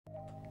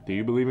Do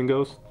you believe in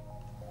ghosts?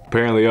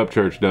 Apparently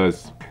Upchurch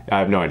does. I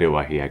have no idea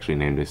why he actually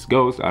named this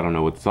Ghost. I don't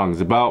know what the song is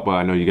about, but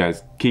I know you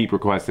guys keep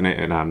requesting it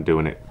and I'm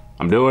doing it.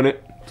 I'm doing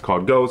it. It's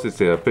called Ghost. It's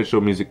the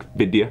official music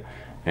video.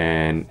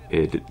 And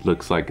it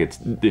looks like it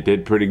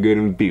did pretty good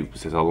in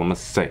views. That's all I'm gonna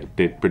say. It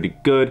did pretty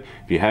good.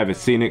 If you haven't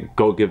seen it,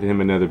 go give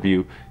him another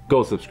view.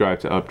 Go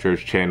subscribe to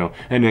Upchurch channel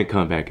and then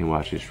come back and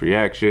watch his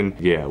reaction.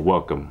 Yeah,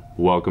 welcome.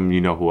 Welcome,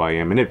 you know who I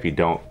am. And if you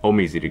don't,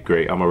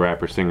 OmeezyThaGreat. I'm a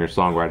rapper, singer,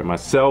 songwriter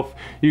myself.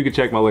 You can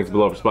check my links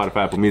below for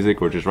Spotify, Apple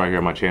Music, or just right here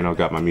on my channel.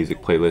 Got my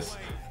music playlist.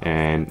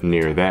 And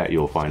near that,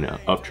 you'll find an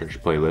Upchurch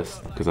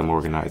playlist because I'm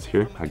organized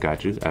here. I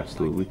got you,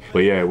 absolutely. But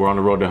yeah, we're on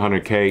the road to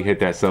 100K. Hit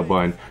that sub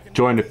button.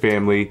 Join the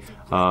family.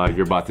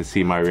 You're about to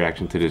see my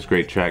reaction to this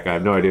great track. I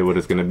have no idea what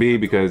it's gonna be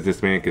because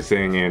this man can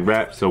sing and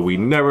rap, so we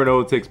never know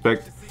what to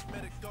expect.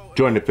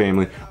 Join the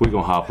family. We're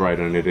gonna hop right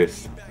into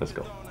this. Let's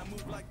go.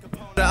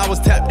 I was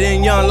tapped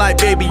in young like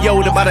Baby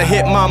Yoda, about to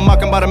hit my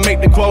mark, I'm about to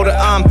make the quota.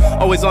 I'm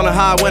always on a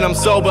high when I'm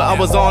sober. I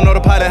was on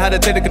autopilot, had to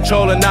take the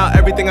controller. Now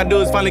everything I do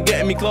is finally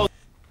getting me close.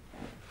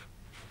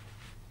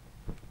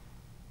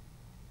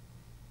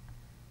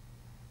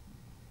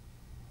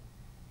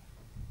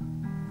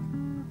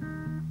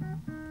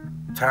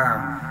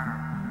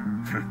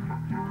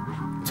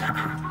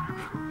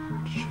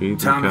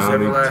 Time is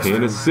everlasting.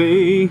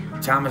 Tennessee.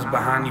 Time is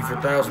behind you for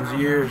thousands of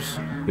years.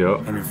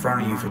 Yep. And in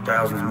front of you for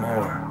thousands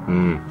more.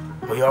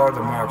 We are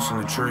the marks in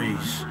the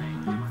trees,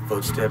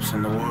 footsteps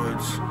in the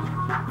woods,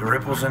 the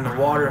ripples in the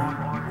water,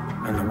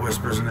 and the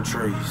whispers in the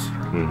trees.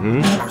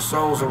 Our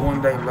souls will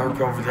one day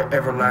lurk over the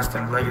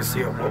everlasting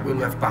legacy of what we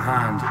left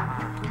behind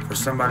for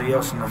somebody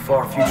else in the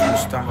far future to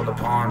stumble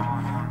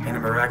upon in a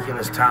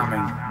miraculous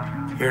timing.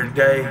 Here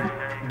today,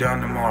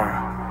 done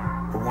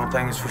tomorrow. But one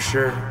thing is for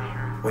sure,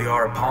 we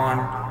are a pawn,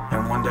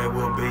 and one day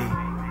we'll be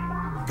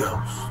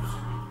ghosts.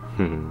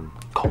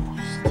 Ghost.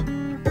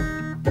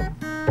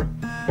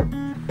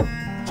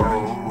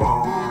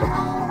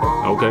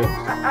 Okay.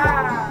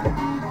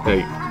 Hey.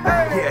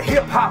 Yeah,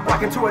 hip-hop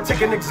rocking to a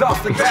ticking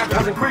exhausted,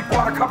 baptizing creek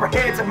water, copper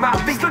heads and my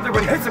feet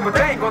slithering, hissing, but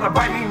they ain't gonna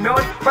bite me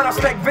none. But I'll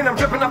stack venom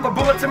dripping off the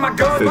bullets in my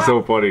gun. It's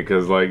so funny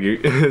because like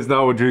it's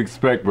not what you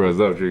expect, bro. It's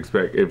not what you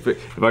expect. If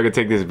I could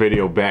take this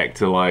video back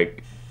to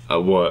like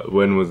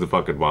when was the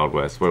fucking Wild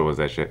West? What was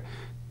that shit?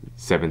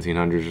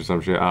 1700s or some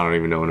shit? I don't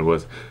even know when it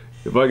was.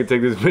 If I could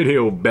take this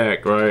video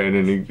back, right, and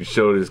then he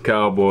showed this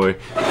cowboy,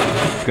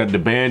 he's got the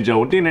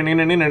banjo, and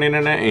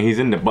he's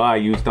in the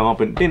bayou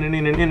stomping,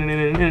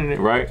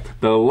 right?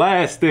 The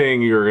last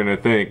thing you're gonna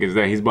think is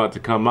that he's about to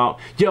come out,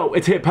 yo,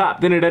 it's hip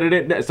hop,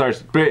 that starts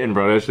spitting,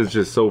 bro. That shit's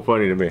just so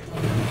funny to me.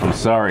 I'm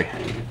sorry,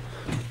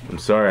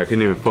 I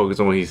couldn't even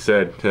focus on what he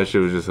said. That shit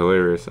was just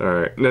hilarious. All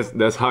right,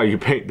 that's how you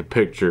paint the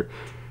picture.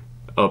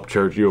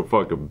 Upchurch, you're a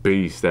fucking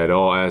beast at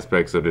all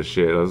aspects of this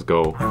shit. Let's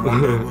go.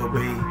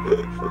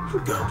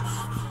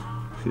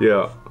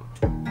 Yeah.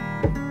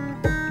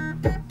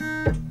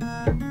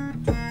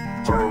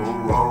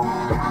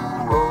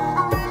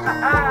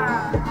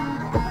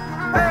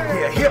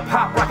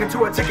 Hip-hop rocking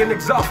to a ticking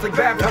exhausted,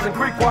 baptizing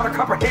creek water,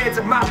 copper heads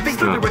at my feet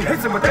slithering,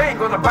 hissing, but they ain't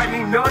gonna bite me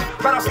none.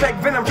 But I'll stack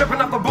venom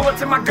dripping off the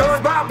bullets in my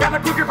guns. Bob got a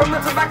cookie from the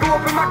tobacco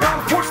up in my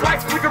gums. Porch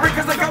lights flickering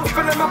cause the ghost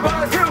filling my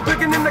buzz. Hill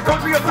digging in the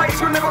country, a place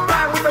you'll never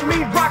find, with a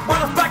mean rock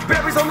while there's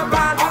blackberries on the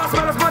vine. All I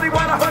smell is muddy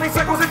water,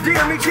 honeysuckles and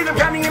deer meat. Cheatham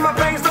County in my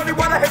veins, dirty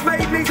water has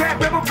made me tap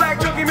rebel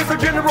flag junkie, Mr.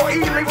 General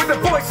Ely, with the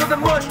voice of the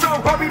mud strong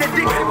Harvey the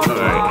Dick.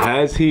 Right.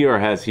 Has he or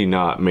has he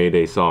not made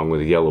a song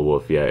with Yellow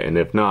Wolf yet? And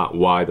if not,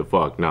 why the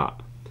fuck not?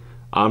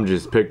 I'm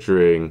just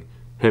picturing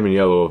him and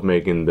Yellow Wolf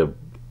making the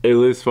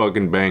illest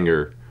fucking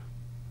banger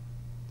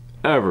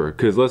ever.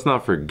 Cause let's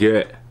not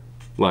forget,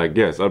 like,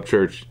 yes,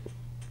 Upchurch,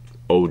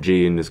 OG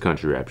in this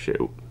country rap shit.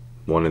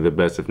 One of the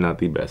best, if not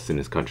the best, in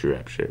this country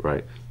rap shit,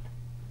 right?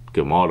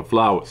 Give him all the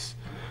flowers.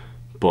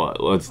 But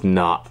let's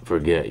not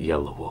forget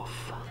Yellow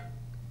Wolf.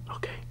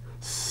 Okay.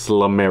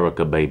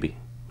 Slumerica, baby.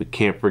 We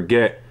can't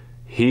forget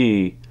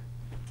he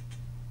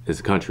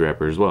is a country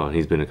rapper as well. And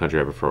he's been a country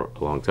rapper for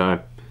a long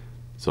time.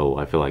 So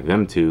I feel like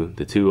them two,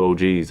 the two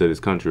OGs of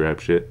this country rap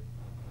shit,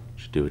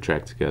 should do a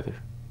track together.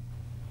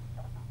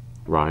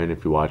 Ryan,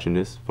 if you're watching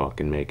this,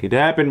 fucking make it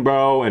happen,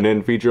 bro. And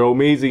then feature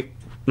Omeezy.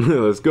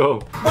 Let's go.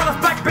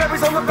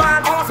 Blackberries on the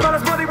vine, all I smell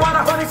is muddy water,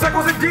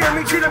 honeysuckles and deer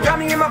meat. Cheatham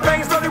County in my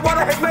veins, dirty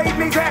water has made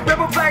me that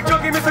rebel flag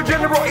junkie, Mr.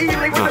 General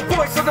Ely, with the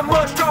voice of the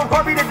mud strong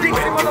Harvey the Dick.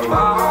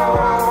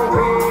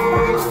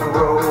 Always the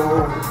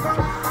road,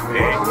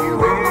 and you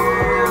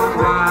will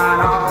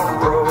ride on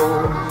the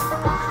road,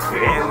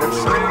 and the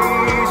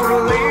trees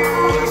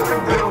release the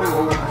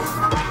blues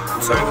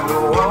to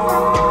the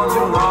ones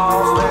who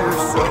lost their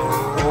soul.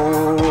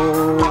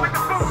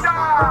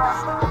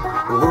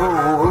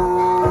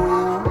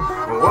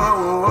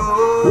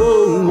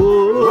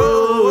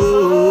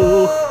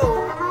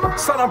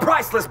 Son, I'm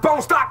priceless,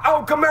 bone stock,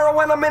 old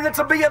Camaro, and I'm in it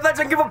to be a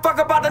legend. Give a fuck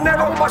about the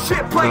narrow. My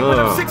shit played when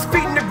I'm 6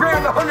 feet in the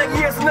ground, 100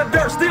 years in the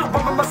dirt, still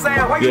bumping my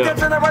sound. Why you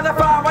dancing around the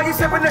fire? Why you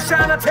sipping the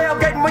shine?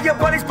 Tailgating with your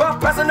buddies,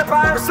 buff, passing the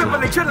pine.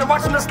 Simply chilling,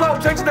 watching the slow,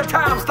 changing the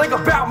times. Think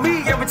about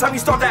me every time you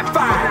start that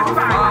fire.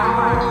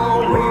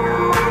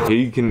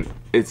 He can,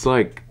 it's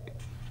like,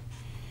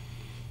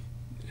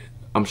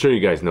 I'm sure you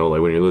guys know, like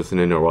when you're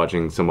listening or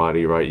watching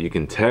somebody, right, you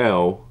can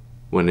tell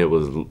when it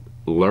was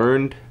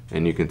learned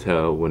and you can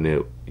tell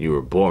when you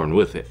were born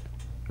with it,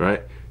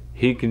 right?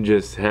 He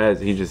just has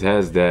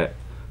that,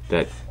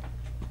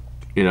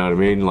 you know what I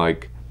mean?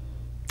 Like,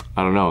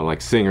 I don't know,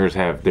 like singers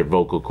have their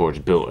vocal cords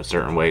built a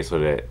certain way so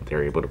that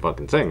they're able to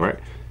fucking sing, right?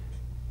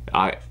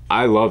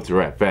 I love to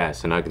rap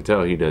fast, and I can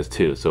tell he does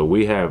too. So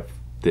we have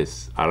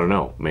this, I don't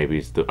know, maybe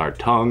it's our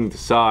tongue, the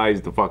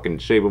size, the fucking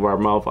shape of our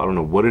mouth, I don't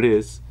know what it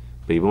is,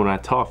 but even when I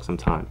talk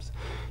sometimes,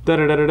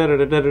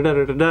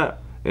 da-da-da-da-da-da-da-da-da-da-da,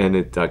 and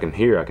I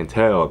can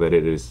tell that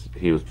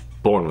he was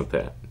born with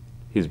that.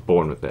 He's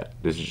born with that.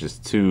 This is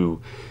just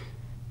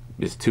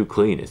it's too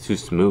clean, it's too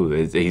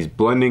smooth. He's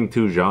blending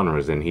two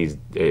genres, and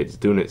it's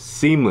doing it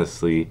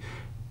seamlessly,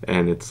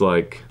 and it's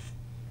like,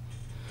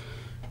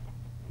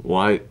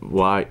 why,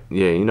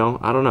 yeah, you know,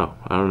 I don't know,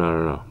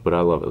 but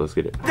I love it. Let's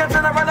get it.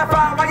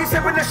 While you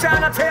sipping the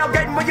shine, I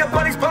tailgating with your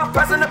buddies, puff,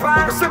 passing the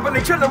pine. Sipping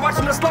and chilling,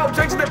 watching the slow,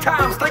 changing the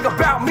times. Think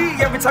about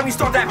me every time you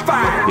start that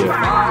fire. Yeah.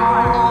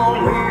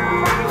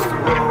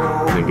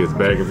 And it gets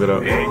back into it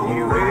up.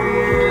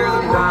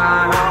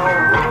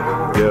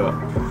 Yeah.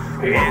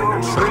 In the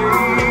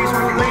trees,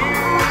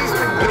 release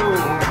the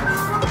gloom.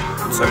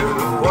 Turn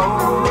the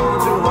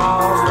walls and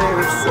walls, let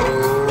it soul.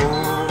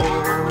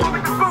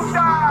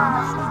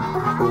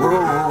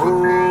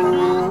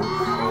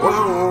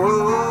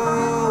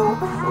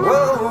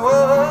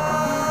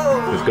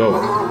 Let's go.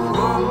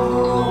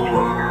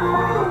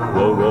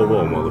 Whoa, whoa,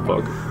 whoa,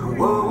 motherfucker.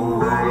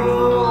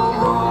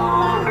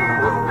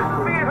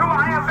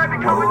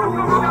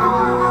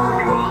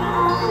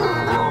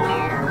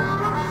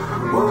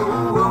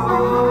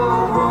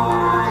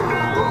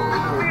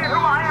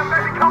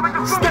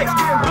 Snakes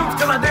getting boots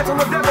till I dance on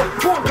the devil.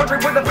 Warm country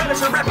with a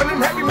finisher, rapping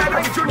in heavy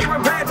metal. Junior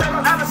and Pants,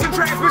 Allison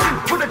transmission.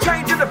 With a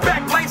change in the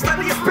back lane,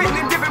 slightly spitting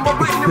and dipping my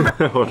right in the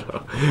Hold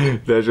on.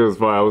 That shit was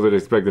fine. I wasn't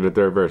expecting the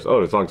third verse.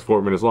 Oh, the song's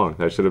 4 minutes long.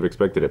 I should have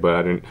expected it, but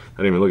I didn't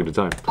even look at the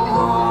time.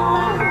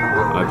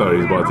 I thought he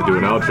was about to do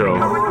an outro.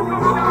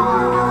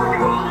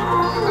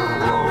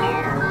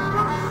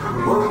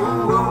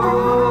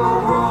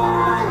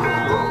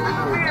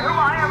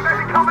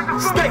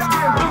 Snakes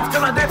getting boots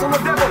till I dance on the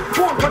devil.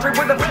 Warm country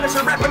with a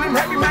finisher, rapping in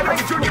heavy metal.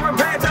 Junior and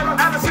Pants,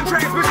 Allison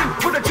transmission.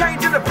 With a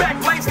change in the back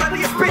lane,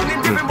 slightly spitting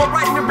and dipping my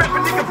right in the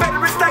rapping in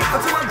Confederate States.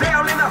 Until I'm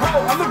down in the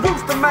hole, I'm the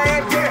rooster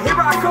man. Yeah, here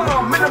I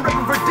come. Man, I'm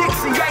rapping for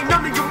Dixie. Ain't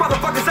none of you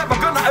motherfuckers ever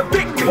gonna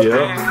evict me.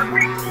 Yeah.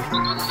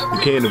 You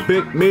can't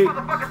evict me.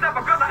 Motherfuckers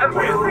ever gonna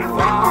evict me.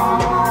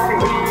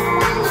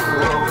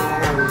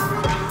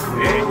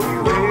 And you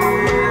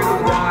hear the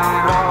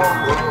wild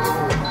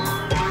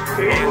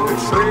roll. In the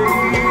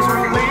trees,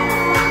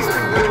 release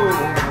the gloom.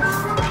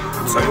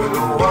 Turn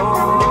the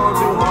walls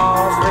and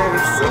walls, let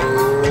it soul.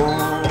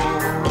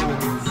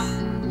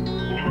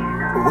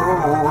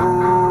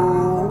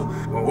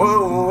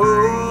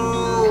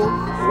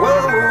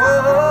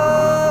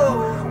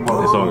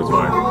 This song is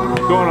fire.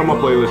 Going on my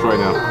playlist right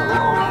now.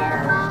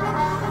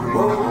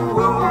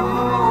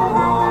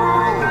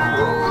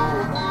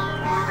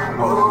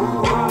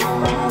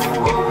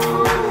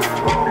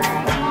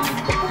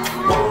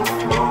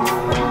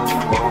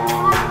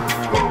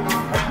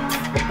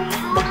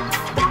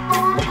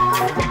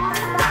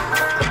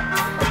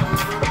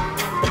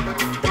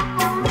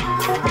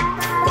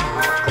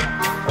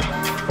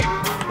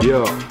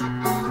 Yeah.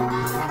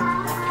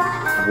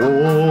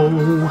 Whoa,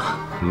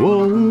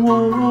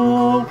 whoa,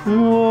 whoa,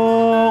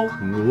 whoa,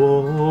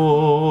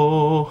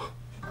 whoa.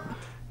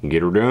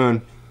 Get her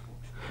done.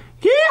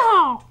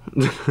 Yeah.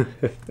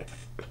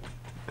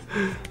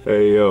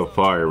 Hey yo,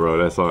 fire, bro.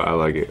 That's all. I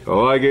like it. I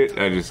like it.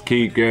 I just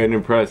keep getting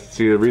impressed.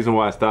 See, the reason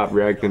why I stopped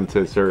reacting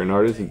to certain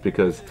artists is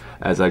because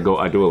as I go,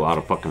 I do a lot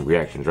of fucking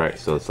reactions, right?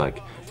 So it's like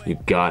you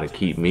gotta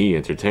keep me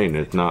entertained.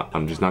 If not,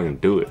 I'm just not gonna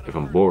do it. If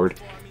I'm bored,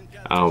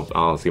 I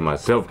don't see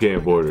myself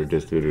getting bored or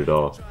just do it at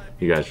all.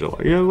 You guys are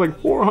like, yeah, like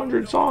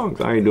 400 songs.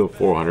 I ain't doing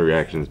 400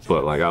 reactions,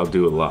 but like I'll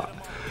do a lot.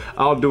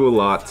 I'll do a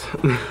lot.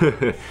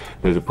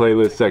 There's a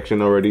playlist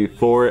section already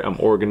for it. I'm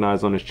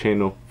organized on this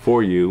channel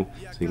for you,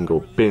 so you can go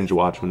binge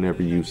watch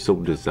whenever you so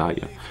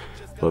desire.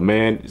 But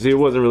man, see, it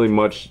wasn't really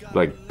much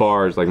like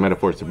bars, like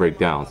metaphors to break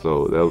down,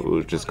 so that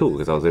was just cool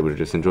because I was able to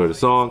just enjoy the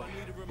song.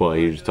 But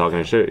he was just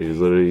talking shit. He was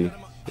literally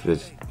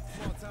just,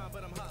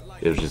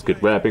 it was just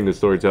good rapping, good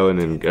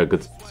storytelling, and a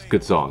good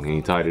song. And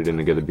he tied it in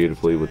together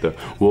beautifully with the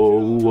whoa,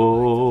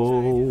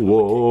 whoa,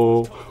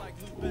 whoa,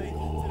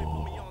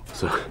 whoa.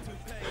 So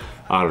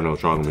I don't know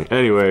what's wrong with me.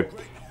 Anyway,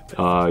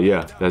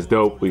 yeah, that's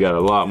dope. We got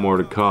a lot more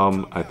to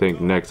come. I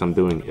think next I'm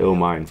doing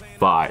Illmind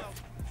 5.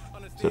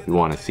 So if you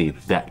want to see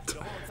that,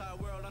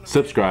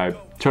 subscribe,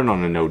 turn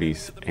on the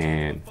noties,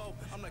 and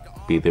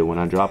be there when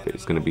I drop it.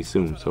 It's gonna be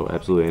soon, so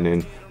absolutely. And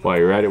then while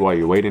you're at it, while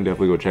you're waiting,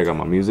 definitely go check out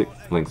my music.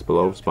 Links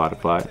below,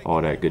 Spotify,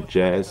 all that good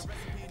jazz.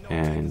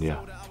 And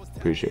yeah,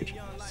 appreciate you.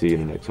 See you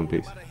in the next one.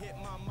 Peace.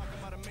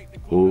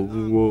 Whoa,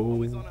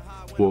 whoa.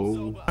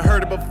 Whoa. I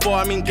heard it before,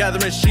 I mean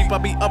gathering sheep. I'll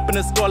be up in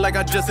the score like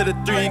I just hit a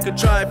 3. You could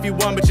try if you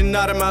want, but you're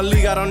not in my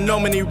league. I don't know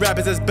many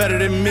rappers that's better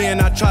than me,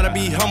 and I try to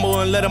be humble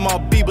and let them all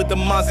be, but the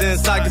monster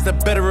inside gets the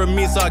better of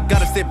me, so I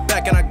gotta sit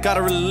back and I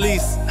gotta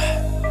release.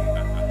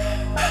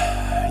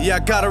 Yeah, I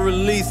gotta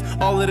release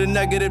all of the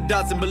negative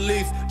doubts and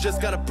beliefs.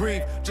 Just gotta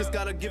breathe, just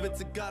gotta give it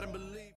to God and believe.